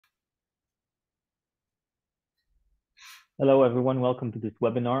Hello, everyone. Welcome to this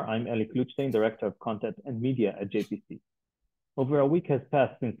webinar. I'm Eli Klutstein, Director of Content and Media at JPC. Over a week has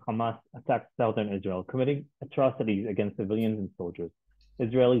passed since Hamas attacked southern Israel, committing atrocities against civilians and soldiers.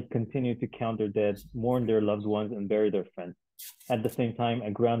 Israelis continue to count their dead, mourn their loved ones, and bury their friends. At the same time,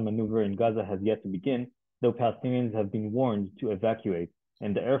 a ground maneuver in Gaza has yet to begin, though Palestinians have been warned to evacuate,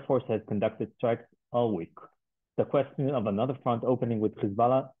 and the Air Force has conducted strikes all week. The question of another front opening with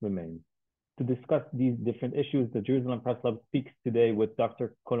Hezbollah remains. To discuss these different issues, the Jerusalem Press Club speaks today with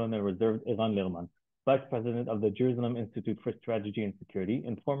Dr. Colonel Reserve Eran Lerman, Vice President of the Jerusalem Institute for Strategy and Security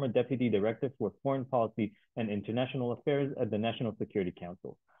and former Deputy Director for Foreign Policy and International Affairs at the National Security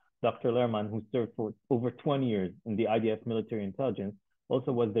Council. Dr. Lerman, who served for over 20 years in the IDF military intelligence,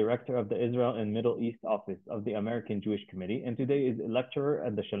 also was Director of the Israel and Middle East Office of the American Jewish Committee, and today is a lecturer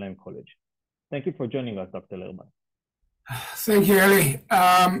at the Shalem College. Thank you for joining us, Dr. Lerman. Thank you, Eli.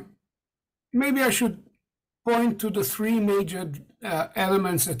 Maybe I should point to the three major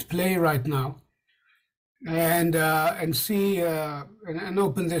elements at play right now, and see and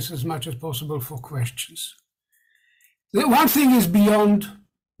open this as much as possible for questions. The one thing is beyond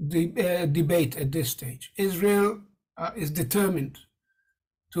the debate at this stage. Israel is determined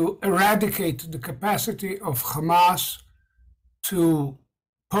to eradicate the capacity of Hamas to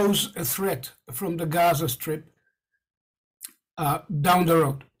pose a threat from the Gaza Strip down the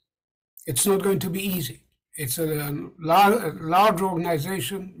road. It's not going to be easy. It's a large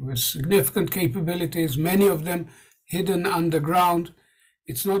organization with significant capabilities, many of them hidden underground.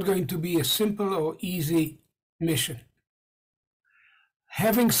 It's not going to be a simple or easy mission.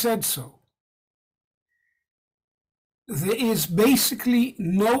 Having said so, there is basically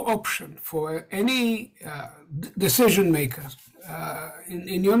no option for any decision makers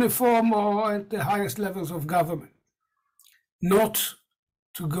in uniform or at the highest levels of government not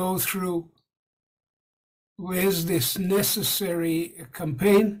to go through with this necessary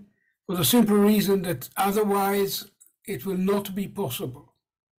campaign, for the simple reason that otherwise it will not be possible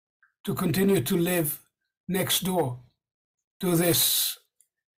to continue to live next door to this,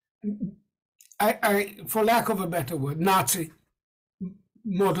 for lack of a better word, Nazi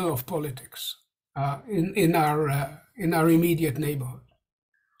model of politics in our immediate neighborhood.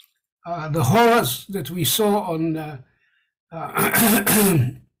 The horrors that we saw on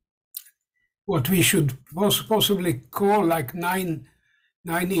what we should possibly call like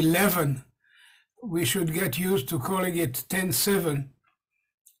 9/11, we should get used to calling it 10/7.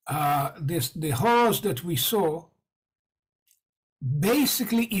 The horrors that we saw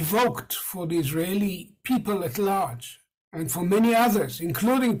basically evoked for the Israeli people at large, and for many others,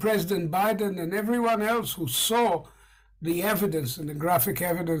 including President Biden and everyone else who saw the evidence and the graphic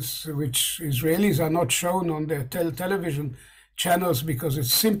evidence, which Israelis are not shown on their television channels because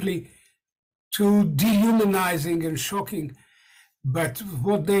it's simply too dehumanizing and shocking. But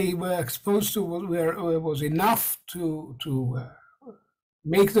what they were exposed to was enough to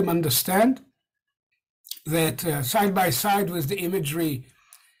make them understand that side by side with the imagery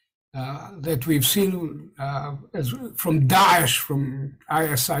that we've seen from Daesh, from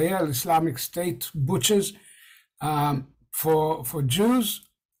ISIL, Islamic State butchers, for Jews,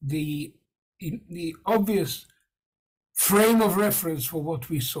 the obvious frame of reference for what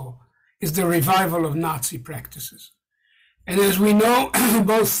we saw is the revival of Nazi practices. And as we know,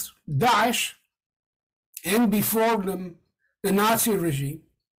 both Daesh and before them, the Nazi regime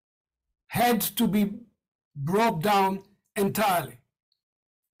had to be brought down entirely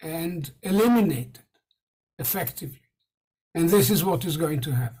and eliminated effectively. And this is what is going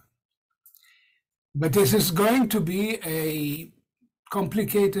to happen. But this is going to be a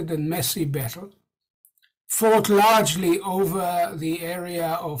complicated and messy battle, fought largely over the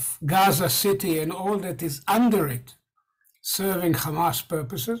area of Gaza City and all that is under it, serving Hamas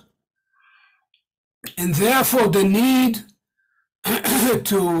purposes. And therefore the need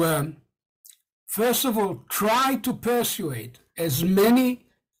to, first of all, try to persuade as many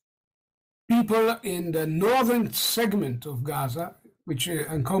people in the northern segment of Gaza, which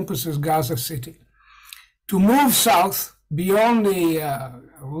encompasses Gaza City, to move south beyond the, I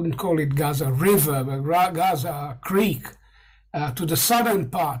wouldn't call it Gaza River, but Gaza Creek, to the southern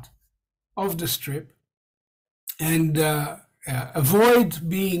part of the Strip, and avoid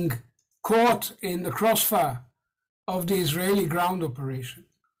being caught in the crossfire of the Israeli ground operation.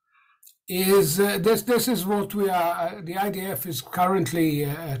 This is what the IDF is currently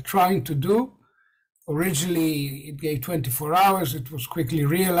trying to do. Originally, it gave 24 hours. It was quickly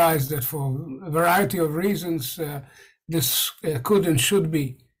realized that for a variety of reasons, this could and should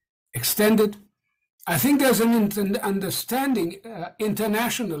be extended. I think there's an understanding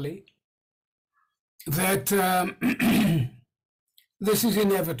internationally that this is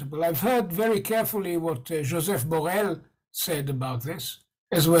inevitable. I've heard very carefully what Joseph Borrell said about this,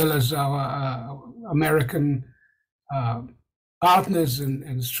 as well as our American partners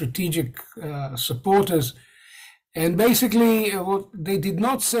and strategic supporters. And basically, what they did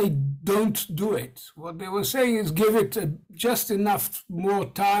not say, don't do it. What they were saying is give it just enough more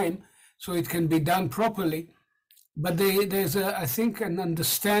time so it can be done properly. But there's, I think, an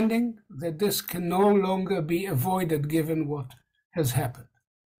understanding that this can no longer be avoided given what has happened.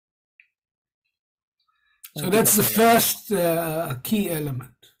 So that's the first key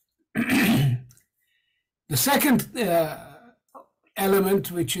element. The second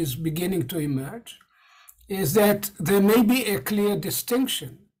element, which is beginning to emerge, is that there may be a clear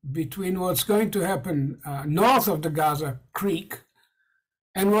distinction between what's going to happen north of the Gaza Creek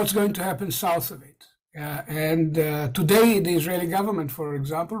and what's going to happen south of it. Today, the Israeli government, for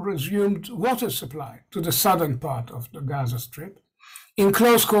example, resumed water supply to the southern part of the Gaza Strip in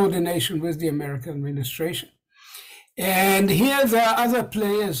close coordination with the American administration. And here there are other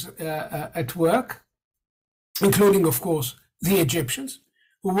players at work, including, of course, the Egyptians,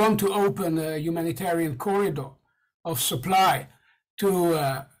 who want to open a humanitarian corridor of supply to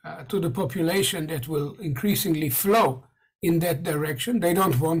the population that will increasingly flow in that direction. They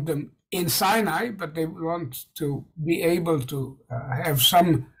don't want them in Sinai, but they want to be able to have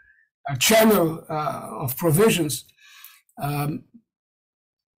some channel of provisions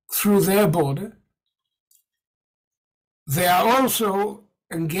through their border. They are also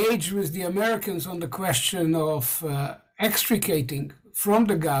engaged with the Americans on the question of extricating from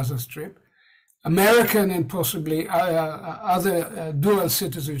the Gaza Strip American and possibly other dual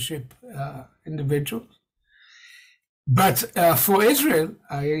citizenship individuals. But for Israel,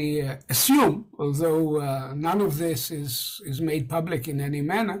 I assume, although none of this is made public in any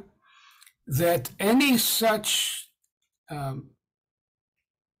manner, that any such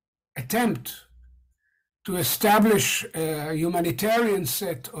attempt to establish a humanitarian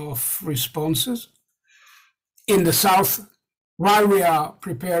set of responses in the south, while we are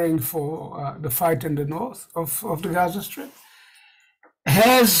preparing for the fight in the north of the Gaza Strip,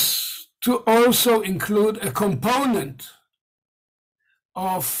 has to also include a component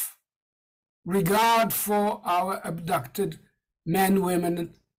of regard for our abducted men,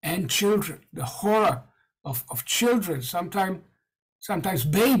 women, and children, the horror of children, sometimes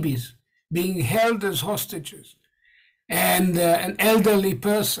babies, being held as hostages, and elderly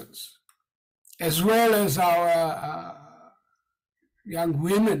persons, as well as our young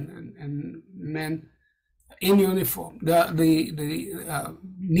women and men in uniform. The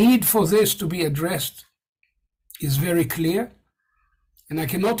need for this to be addressed is very clear. And I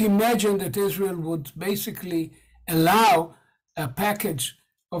cannot imagine that Israel would basically allow a package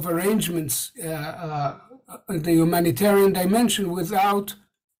of arrangements in the humanitarian dimension without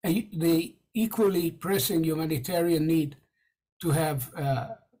the equally pressing humanitarian need to have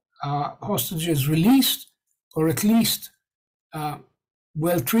our hostages released, or at least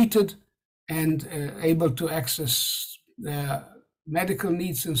well treated and able to access their medical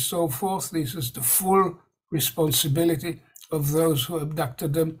needs and so forth. This is the full responsibility of those who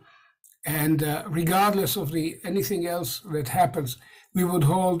abducted them. And regardless of anything else that happens, we would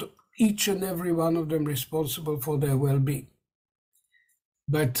hold each and every one of them responsible for their well-being.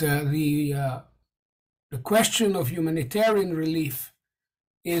 But the question of humanitarian relief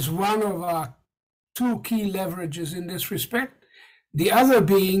is one of our two key leverages in this respect. The other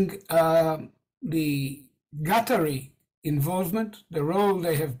being the Qatari involvement, the role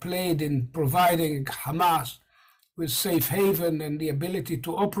they have played in providing Hamas with safe haven and the ability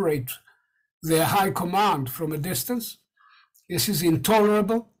to operate their high command from a distance. This is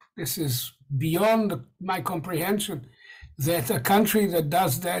intolerable. This is beyond my comprehension, that a country that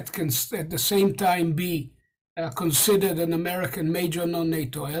does that can at the same time be considered an American major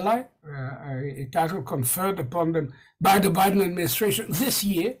non-NATO ally, a title conferred upon them by the Biden administration this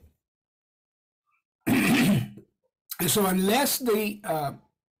year. So unless they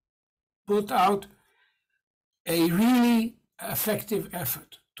put out a really effective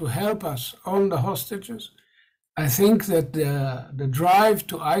effort to help us on the hostages, I think that the drive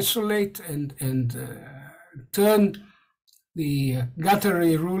to isolate and turn the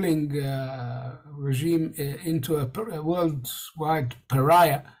Qatari ruling regime into a worldwide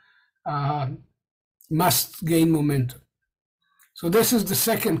pariah must gain momentum. So this is the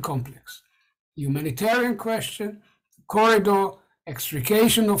second complex: humanitarian question, corridor,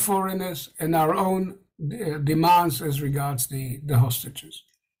 extrication of foreigners, and our own demands as regards the hostages.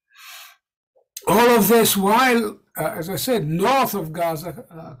 All of this while, as I said, north of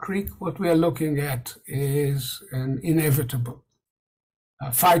Gaza Creek, what we are looking at is an inevitable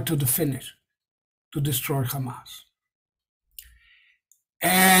fight to the finish to destroy Hamas.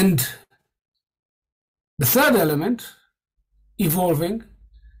 And the third element, evolving,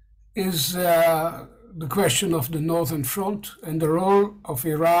 is the question of the Northern Front and the role of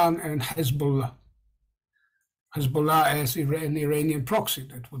Iran and Hezbollah. Hezbollah as an Iranian proxy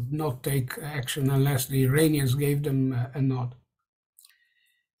that would not take action unless the Iranians gave them a nod.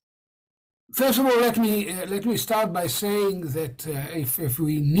 First of all, let me start by saying that if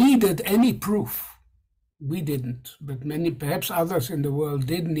we needed any proof, we didn't, but many, perhaps others in the world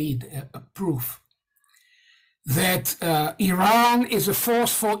did need a proof that Iran is a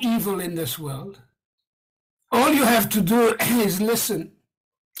force for evil in this world. All you have to do is listen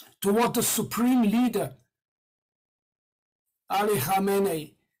to what the supreme leader Ali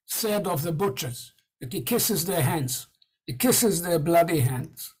Khamenei said of the butchers, that he kisses their hands, he kisses their bloody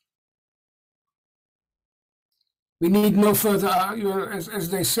hands. We need no further, as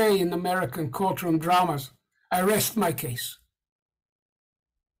they say in American courtroom dramas, I rest my case.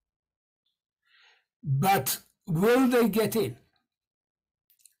 But will they get in?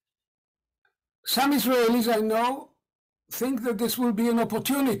 Some Israelis I know think that this will be an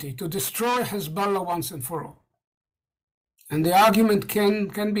opportunity to destroy Hezbollah once and for all. And the argument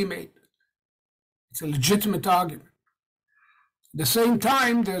can be made. It's a legitimate argument. At the same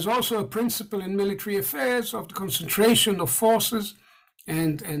time, there's also a principle in military affairs of the concentration of forces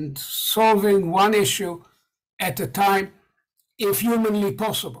and solving one issue at a time, if humanly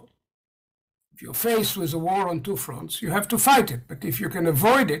possible. If you're faced with a war on two fronts, you have to fight it. But if you can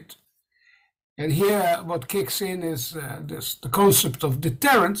avoid it, and here what kicks in is the concept of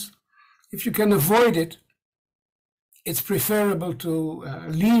deterrence, if you can avoid it, it's preferable to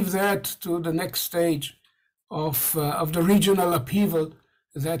leave that to the next stage of the regional upheaval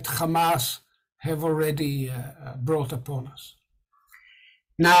that Hamas have already brought upon us.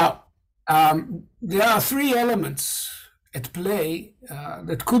 Now, there are three elements at play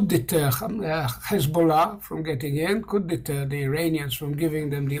that could deter Hezbollah from getting in, could deter the Iranians from giving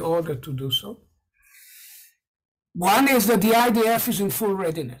them the order to do so. One is that the IDF is in full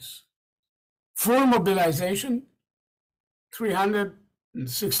readiness, full mobilization,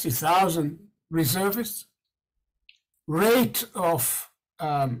 360,000 reservists, rate of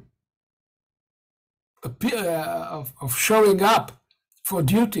showing up for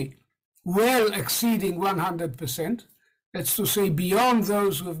duty well exceeding 100%. That's to say, beyond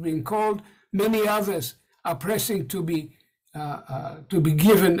those who have been called, many others are pressing to be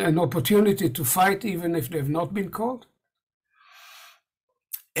given an opportunity to fight, even if they've not been called.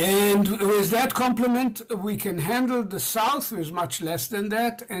 And with that complement, we can handle the South with much less than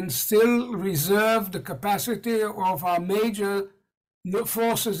that and still reserve the capacity of our major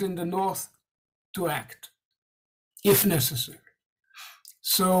forces in the North to act, if necessary.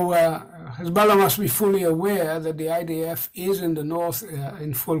 So Hezbollah must be fully aware that the IDF is in the North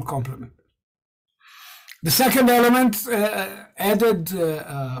in full complement. The second element added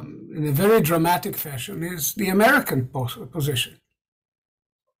in a very dramatic fashion is the American position,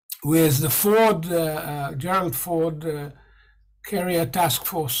 with the Gerald Ford carrier task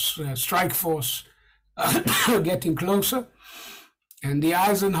force, strike force getting closer, and the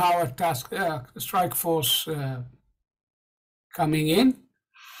Eisenhower strike force coming in.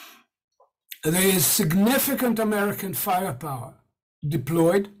 There is significant American firepower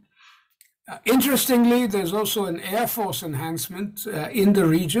deployed. Interestingly, there's also an Air Force enhancement in the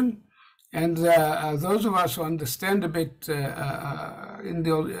region. And those of us who understand a bit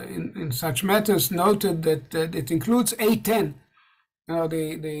in such matters noted that it includes A-10,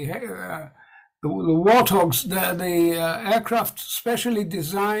 the Warthogs, the aircraft specially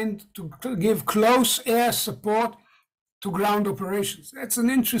designed to give close air support to ground operations. That's an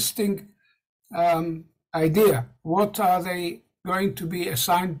interesting idea. What are they going to be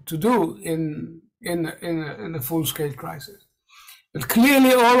assigned to do in a full-scale crisis? But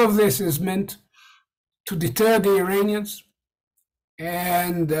clearly all of this is meant to deter the Iranians.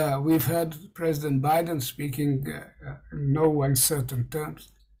 And we've heard President Biden speaking in no uncertain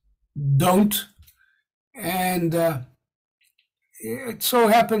terms. Don't. And it so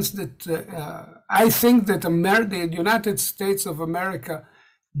happens that I think that the United States of America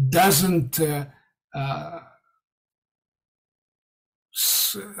doesn't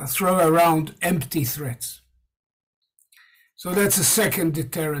throw around empty threats. So that's a second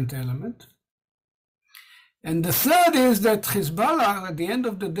deterrent element. And the third is that Hezbollah, at the end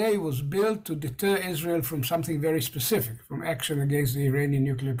of the day, was built to deter Israel from something very specific, from action against the Iranian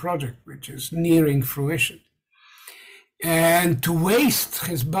nuclear project, which is nearing fruition. And to waste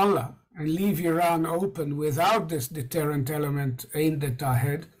Hezbollah and leave Iran open without this deterrent element aimed at our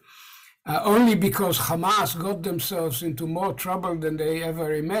head, only because Hamas got themselves into more trouble than they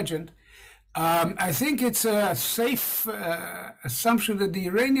ever imagined, I think it's a safe assumption that the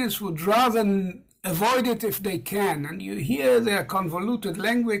Iranians would rather avoid it if they can. And you hear their convoluted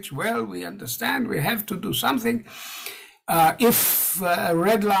language, well, we understand, we have to do something. If a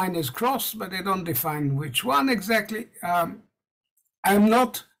red line is crossed, but they don't define which one exactly, I'm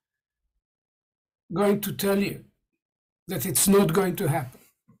not going to tell you that it's not going to happen.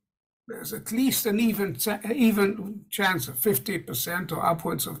 There's at least an even chance of 50% or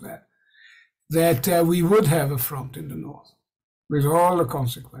upwards of that we would have a front in the north with all the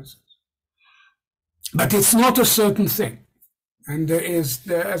consequences. But it's not a certain thing. And there is,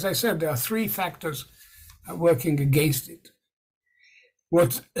 as I said, there are three factors working against it.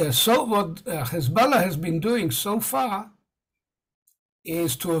 What Hezbollah has been doing so far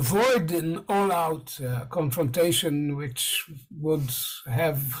is to avoid an all-out confrontation, which would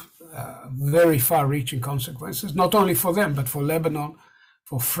have very far-reaching consequences, not only for them, but for Lebanon,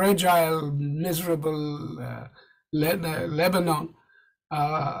 for fragile, miserable Lebanon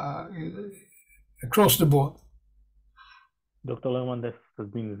across the board. Dr. Lerman, this has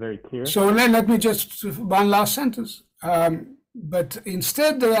been very clear. So let me just, one last sentence. But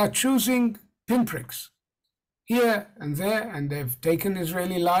instead, they are choosing pinpricks here and there, and they've taken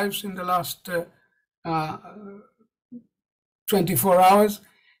Israeli lives in the last 24 hours.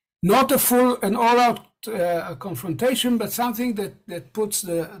 Not an all-out confrontation, but something that puts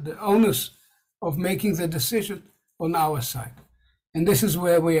the onus of making the decision on our side. And this is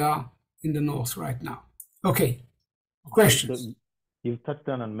where we are in the north right now. Okay, questions? So you've touched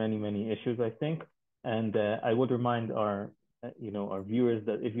on many issues, I think, and I would remind our viewers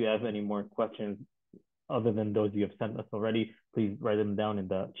that if you have any more questions other than those you have sent us already, please write them down in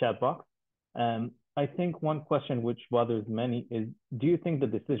the chat box. I think one question which bothers many is, do you think the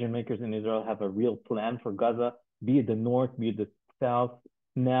decision makers in Israel have a real plan for Gaza, be it the north, be it the south,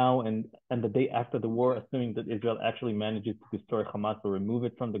 now and the day after the war, assuming that Israel actually manages to destroy Hamas or remove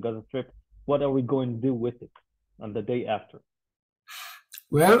it from the Gaza Strip? What are we going to do with it on the day after?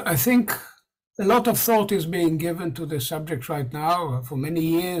 Well, I think a lot of thought is being given to this subject right now. For many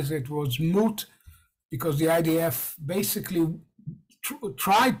years, it was moot because the IDF basically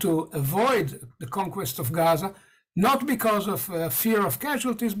tried to avoid the conquest of Gaza, not because of fear of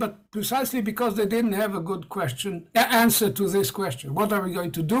casualties, but precisely because they didn't have a good answer to this question. What are we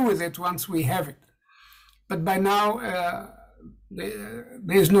going to do with it once we have it? But by now,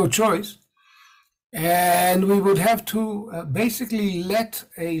 there's no choice. And we would have to basically let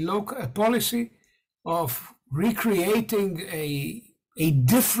a policy of recreating a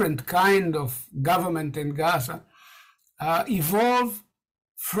different kind of government in Gaza evolve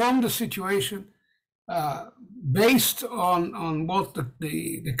from the situation based on what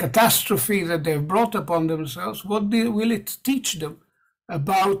the catastrophe that they've brought upon themselves. What will it teach them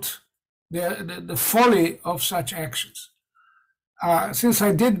about the folly of such actions? Since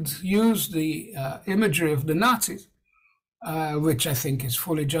I did use the imagery of the Nazis, which I think is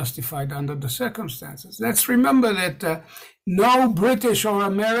fully justified under the circumstances, let's remember that no British or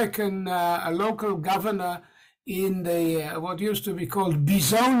American local governor in what used to be called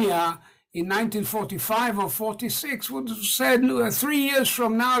Bizonia in 1945 or 46 would have said 3 years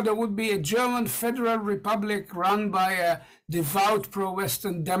from now there would be a German federal republic run by a devout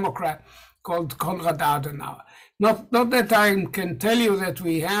pro-Western Democrat called Konrad Adenauer. Not that I can tell you that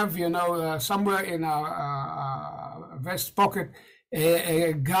we have, somewhere in our vest pocket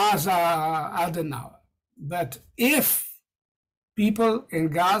a Gaza Adenauer. But if people in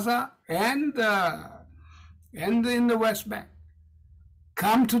Gaza and in the West Bank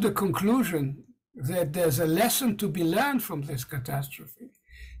come to the conclusion that there's a lesson to be learned from this catastrophe,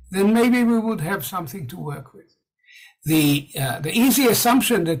 then maybe we would have something to work with. The easy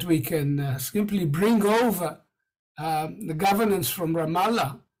assumption that we can simply bring over the governance from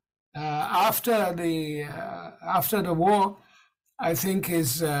Ramallah after the war, I think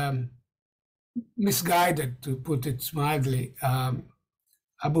is misguided, to put it mildly.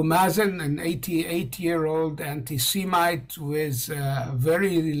 Abu Mazen, an 88-year-old anti-Semite with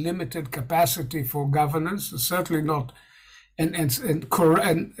very limited capacity for governance, certainly not, and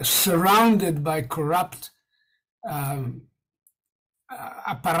surrounded by corrupt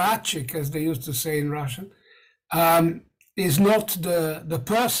apparatchik, as they used to say in Russian, is not the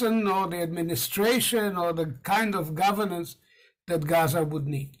person or the administration or the kind of governance that Gaza would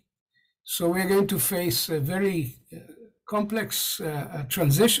need. So we're going to face a very complex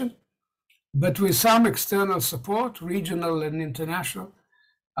transition, but with some external support, regional and international.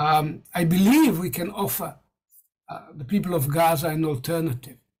 I believe we can offer the people of Gaza an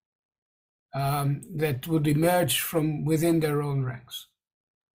alternative that would emerge from within their own ranks.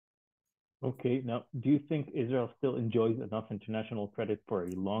 Okay, now, do you think Israel still enjoys enough international credit for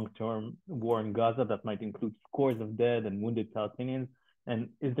a long-term war in Gaza that might include scores of dead and wounded Palestinians? And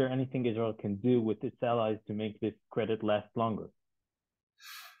is there anything Israel can do with its allies to make this credit last longer?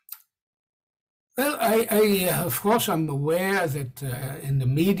 Well, of course, I'm aware that in the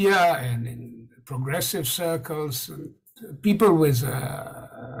media and in progressive circles, people with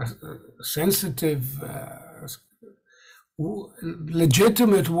sensitive,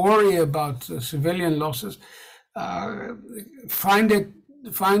 legitimate worry about civilian losses find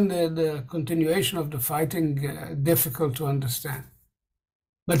the continuation of the fighting difficult to understand.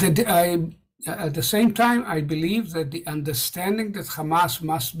 But at the same time, I believe that the understanding that Hamas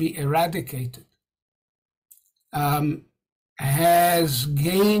must be eradicated has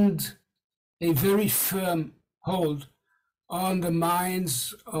gained a very firm hold on the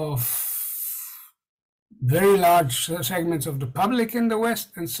minds of very large segments of the public in the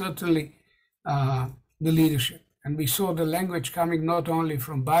West, and certainly the leadership. And we saw the language coming not only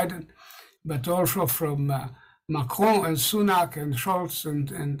from Biden, but also from Macron and Sunak and Scholz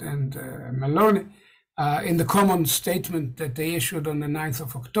and Meloni in the common statement that they issued on the 9th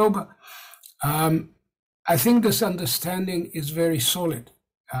of October. I think this understanding is very solid.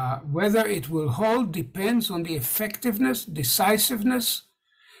 Whether it will hold depends on the effectiveness, decisiveness,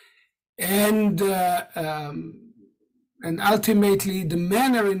 and ultimately the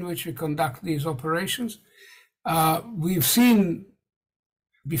manner in which we conduct these operations. We've seen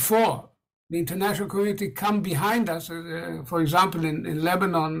before the international community come behind us, for example, in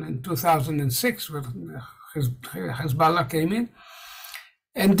Lebanon in 2006, when Hezbollah came in,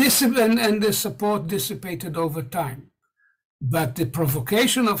 and the support dissipated over time. But the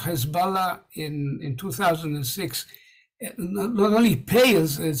provocation of Hezbollah in 2006 not only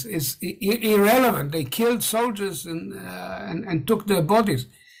pales, is irrelevant. They killed soldiers and took their bodies.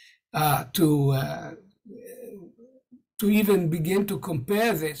 To even begin to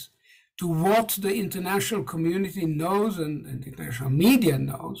compare this to what the international community knows and the international media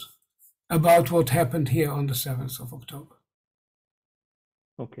knows about what happened here on the 7th of October.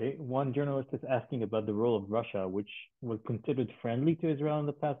 Okay, one journalist is asking about the role of Russia, which was considered friendly to Israel in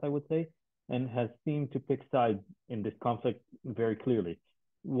the past, I would say, and has seemed to pick sides in this conflict very clearly.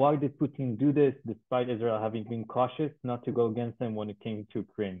 Why did Putin do this, despite Israel having been cautious not to go against him when it came to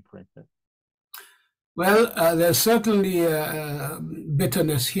Ukraine, for instance? Well, there's certainly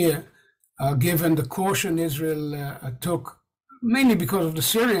bitterness here, given the caution Israel took, mainly because of the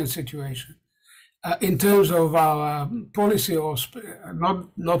Syrian situation, in terms of our policy, or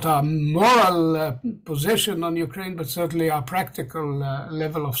not our moral position on Ukraine, but certainly our practical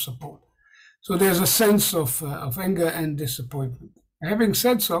level of support. So there's a sense of anger and disappointment. Having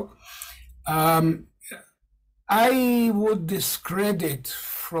said so, I would discredit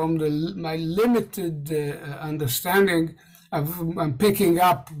from my limited understanding I'm picking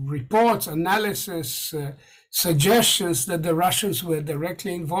up reports, analysis, suggestions that the Russians were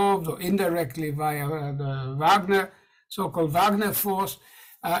directly involved or indirectly via the Wagner, so-called Wagner force,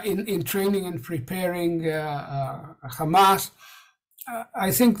 in training and preparing Hamas.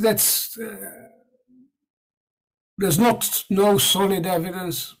 I think that's there's no solid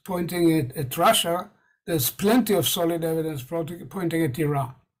evidence pointing at Russia. There's plenty of solid evidence pointing at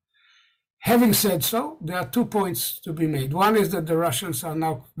Iran. Having said so, there are 2 points to be made. One is that the Russians are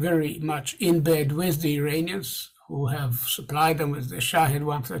now very much in bed with the Iranians, who have supplied them with the Shahed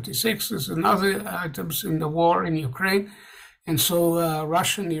 136s and other items in the war in Ukraine. And so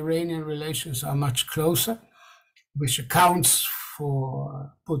Russian-Iranian relations are much closer, which accounts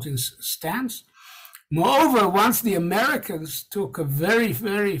for Putin's stance. Moreover, once the Americans took a very,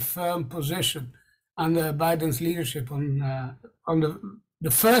 very firm position under Biden's leadership on the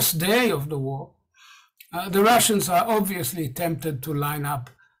first day of the war, the Russians are obviously tempted to line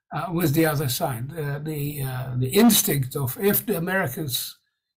up with the other side. The instinct of, if the Americans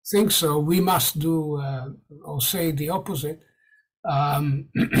think so, we must do or say the opposite,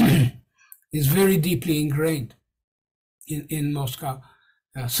 is very deeply ingrained in Moscow.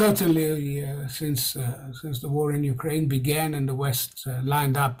 Certainly since the war in Ukraine began and the West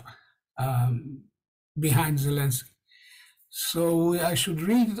lined up behind Zelensky. So I should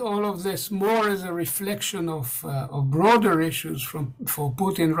read all of this more as a reflection of broader issues for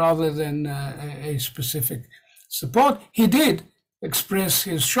Putin rather than a specific support. He did express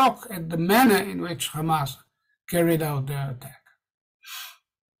his shock at the manner in which Hamas carried out their attack.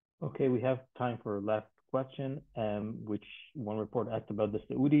 Okay, we have time for a last question, which one report asked about the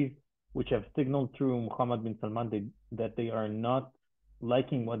Saudis, which have signaled through Mohammed bin Salman that they are not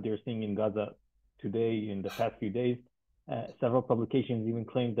liking what they're seeing in Gaza today, in the past few days. Several publications even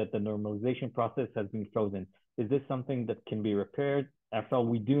claim that the normalization process has been frozen. Is this something that can be repaired? After all,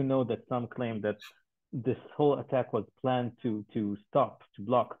 we do know that some claim that this whole attack was planned to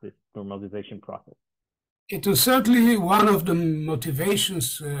block this normalization process. It was certainly one of the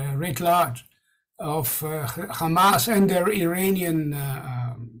motivations writ large of Hamas and their Iranian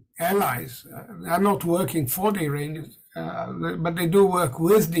allies. They are not working for the Iranians, but they do work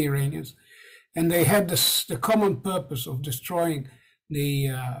with the Iranians. And they had the common purpose of destroying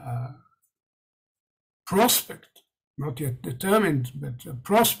the prospect, not yet determined, but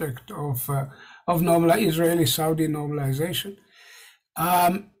prospect of Israeli-Saudi normalization.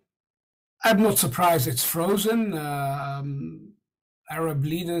 I'm not surprised it's frozen. Arab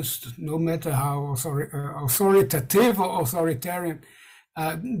leaders, no matter how authoritative or authoritarian,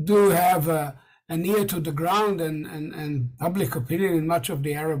 do have an ear to the ground, and public opinion in much of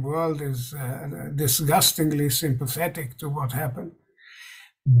the Arab world is disgustingly sympathetic to what happened.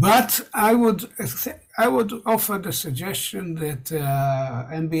 But I would offer the suggestion that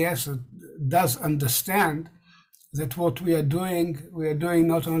MBS does understand that what we are doing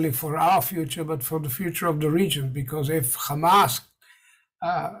not only for our future, but for the future of the region. Because if Hamas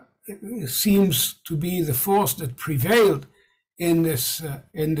seems to be the force that prevailed in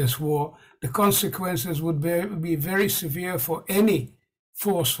this war, the consequences would be very severe for any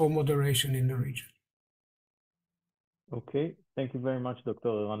force for moderation in the region. Okay, thank you very much, Dr.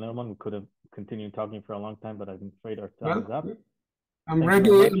 Eran Lerman. We could have continued talking for a long time, but I'm afraid our time is up. I'm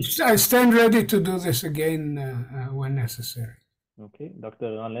ready. I stand ready to do this again when necessary. Okay, Dr.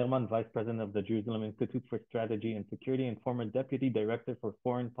 Eran Lerman, Vice President of the Jerusalem Institute for Strategy and Security and former Deputy Director for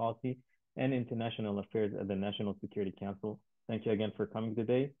Foreign Policy and International Affairs at the National Security Council. Thank you again for coming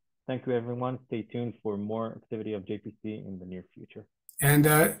today. Thank you, everyone. Stay tuned for more activity of JPC in the near future. And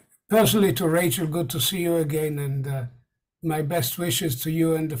personally to Rachel, good to see you again, and my best wishes to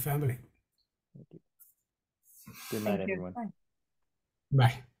you and the family. Thank you. Good night, everyone.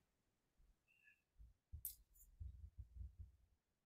 Bye.